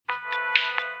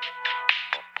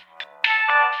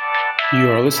You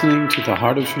are listening to the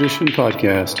Heart of Tradition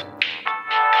podcast.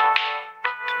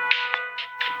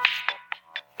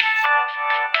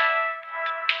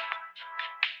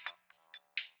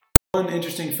 One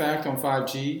interesting fact on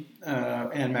 5G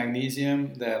and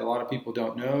magnesium that a lot of people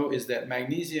don't know is that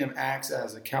magnesium acts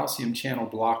as a calcium channel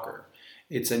blocker.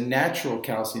 It's a natural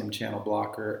calcium channel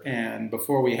blocker, and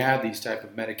before we had these type of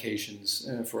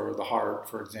medications for the heart,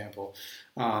 for example,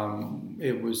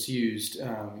 it was used.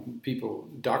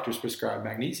 Doctors prescribed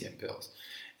magnesium pills,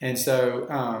 and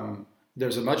so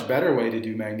there's a much better way to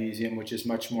do magnesium, which is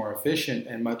much more efficient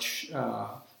and much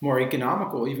more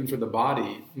economical, even for the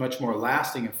body, much more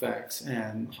lasting effects,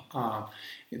 and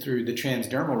through the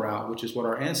transdermal route, which is what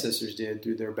our ancestors did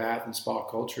through their bath and spa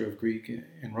culture of Greek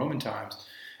and Roman times.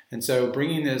 And so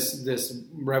bringing this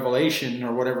revelation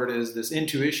or whatever it is, this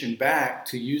intuition back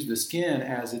to use the skin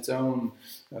as its own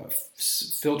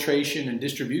filtration and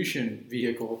distribution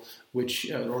vehicle,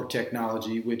 or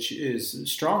technology, which is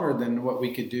stronger than what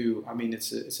we could do. I mean,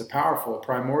 it's a powerful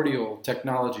primordial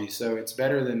technology. So it's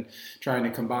better than trying to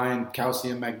combine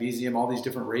calcium, magnesium, all these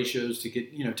different ratios to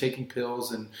get, taking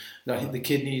pills and the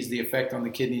kidneys, the effect on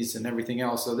the kidneys and everything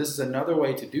else. So this is another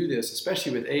way to do this,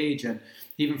 especially with age and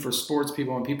even for sports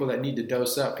people and people that need to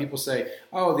dose up. People say,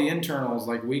 "Oh, the internal is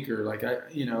like weaker.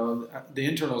 The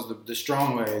internal is the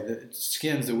strong way. The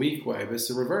skin's the weak way." But it's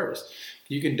the reverse.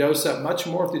 You can dose up much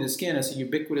more through the skin. It's a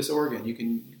ubiquitous organ. You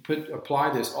can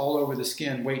apply this all over the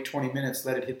skin. Wait 20 minutes,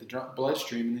 let it hit the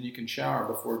bloodstream, and then you can shower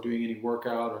before doing any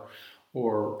workout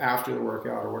or after the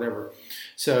workout or whatever.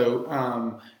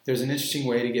 So there's an interesting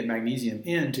way to get magnesium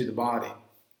into the body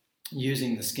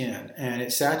using the skin, and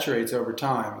it saturates over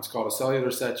time. It's called a cellular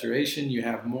saturation. You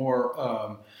have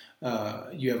more,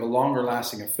 you have a longer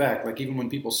lasting effect. Like even when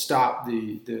people stop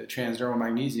the transdermal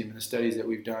magnesium in the studies that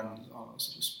we've done,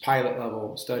 pilot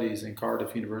level studies in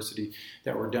Cardiff University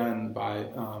that were done by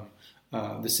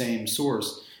the same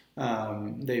source,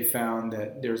 they found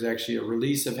that there's actually a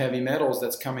release of heavy metals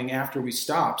that's coming after we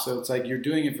stop. So it's like you're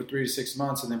doing it for 3 to 6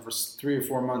 months, and then for 3 or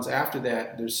 4 months after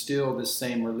that, there's still this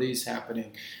same release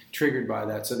happening, triggered by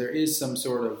that. So there is some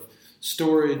sort of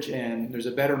storage, and there's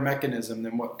a better mechanism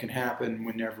than what can happen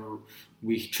whenever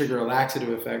we trigger a laxative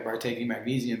effect by taking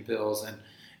magnesium pills, and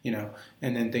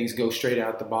and then things go straight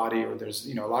out the body, or there's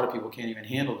a lot of people can't even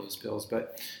handle those pills.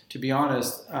 But to be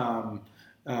honest,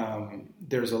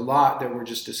 there's a lot that we're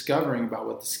just discovering about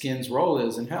what the skin's role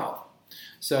is in health.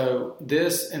 So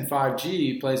this and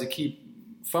 5G plays a key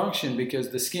function because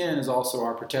the skin is also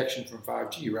our protection from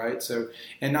 5G, right? So,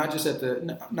 and not just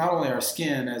not only our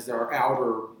skin as our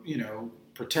outer,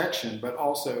 protection, but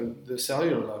also the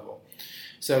cellular level.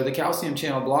 So the calcium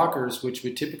channel blockers, which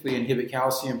would typically inhibit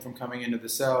calcium from coming into the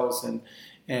cells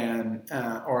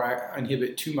or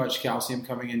inhibit too much calcium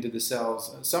coming into the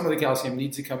cells. Some of the calcium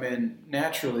needs to come in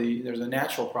naturally. There's a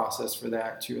natural process for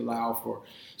that to allow for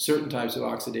certain types of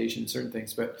oxidation, certain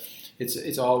things, but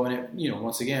it's all when it,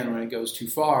 once again, when it goes too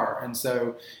far. And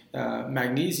so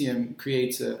magnesium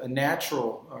creates a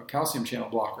natural calcium channel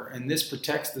blocker, and this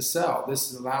protects the cell.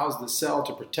 This allows the cell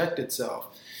to protect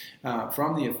itself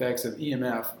from the effects of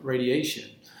EMF radiation.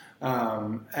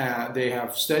 They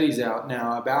have studies out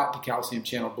now about the calcium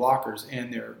channel blockers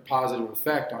and their positive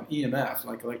effect on EMF,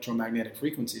 like electromagnetic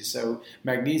frequencies. So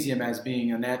magnesium as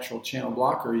being a natural channel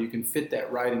blocker, you can fit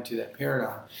that right into that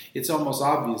paradigm. It's almost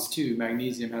obvious too,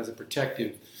 magnesium has a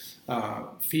protective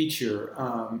feature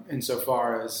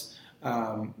insofar as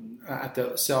at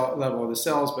the cell level of the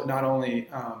cells, but not only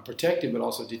protective, but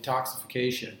also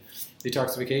detoxification.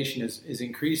 Detoxification is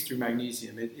increased through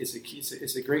magnesium. It's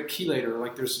a great chelator.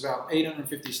 Like there's about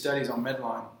 850 studies on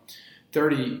Medline,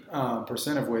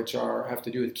 30% of which have to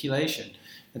do with chelation.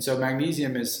 And so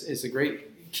magnesium is a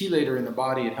great chelator in the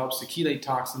body. It helps to chelate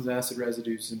toxins, acid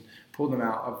residues, and pull them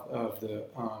out of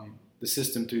the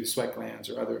system through the sweat glands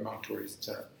or other emunctories,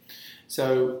 etc.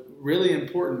 So really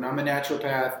important. I'm a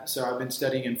naturopath, so I've been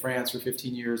studying in France for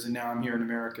 15 years, and now I'm here in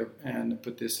America and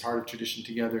put this Heart of Tradition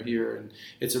together here. And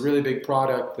it's a really big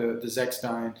product, the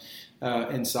Zechstein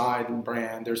Inside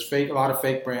brand. There's a lot of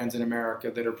fake brands in America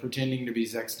that are pretending to be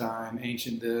Zechstein,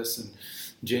 ancient this and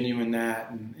genuine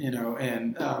that,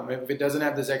 and if it doesn't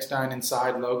have the Zechstein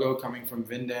Inside logo coming from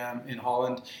Vindam in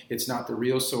Holland, it's not the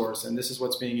real source. And this is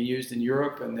what's being used in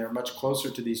Europe, and they're much closer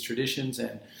to these traditions,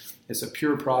 and it's a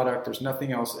pure product. There's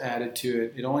nothing else added to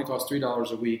it. It only costs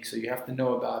 $3 a week, so you have to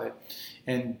know about it.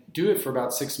 And do it for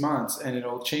about 6 months, and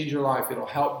it'll change your life. It'll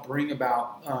help bring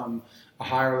about a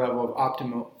higher level of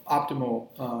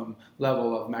optimal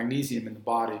level of magnesium in the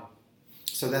body.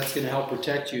 So that's going to help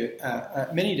protect you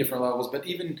at many different levels. But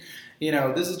even,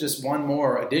 this is just one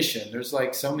more addition. There's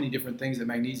like so many different things that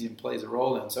magnesium plays a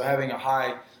role in. So having a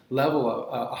high level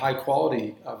of a high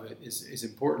quality of it is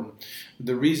important.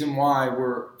 The reason why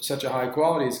we're such a high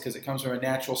quality is because it comes from a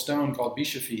natural stone called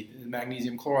bischofite. The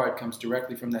magnesium chloride comes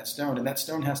directly from that stone, and that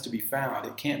stone has to be found.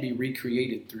 It can't be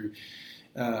recreated through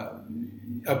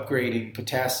upgrading,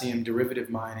 potassium derivative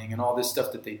mining, and all this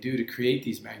stuff that they do to create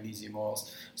these magnesium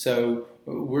oils. So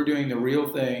we're doing the real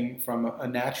thing from a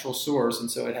natural source,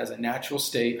 and so it has a natural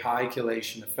state, high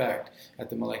chelation effect at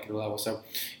the molecular level. So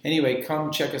anyway,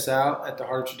 come check us out at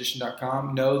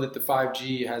theheartoftradition.com. Know that the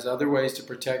 5G has other ways to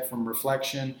protect from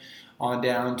reflection on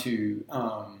down to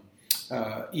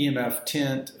EMF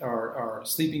tent or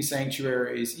sleeping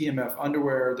sanctuaries, EMF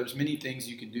underwear. There's many things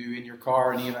you can do in your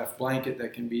car, an EMF blanket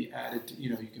that can be added to,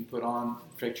 you can put on,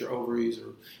 protect your ovaries,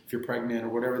 or if you're pregnant or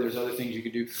whatever, there's other things you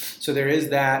can do. So there is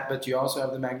that, but you also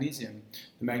have the magnesium.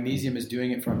 The magnesium is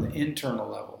doing it from the internal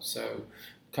level. So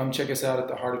come check us out at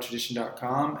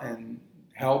theheartoftradition.com and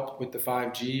help with the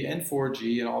 5G and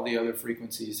 4G and all the other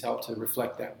frequencies, help to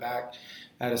reflect that back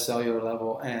at a cellular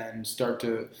level and start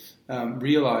to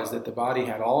realize that the body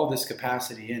had all of this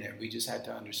capacity in it. We just had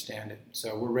to understand it.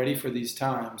 So we're ready for these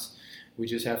times. We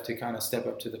just have to kind of step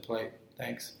up to the plate.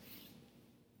 Thanks.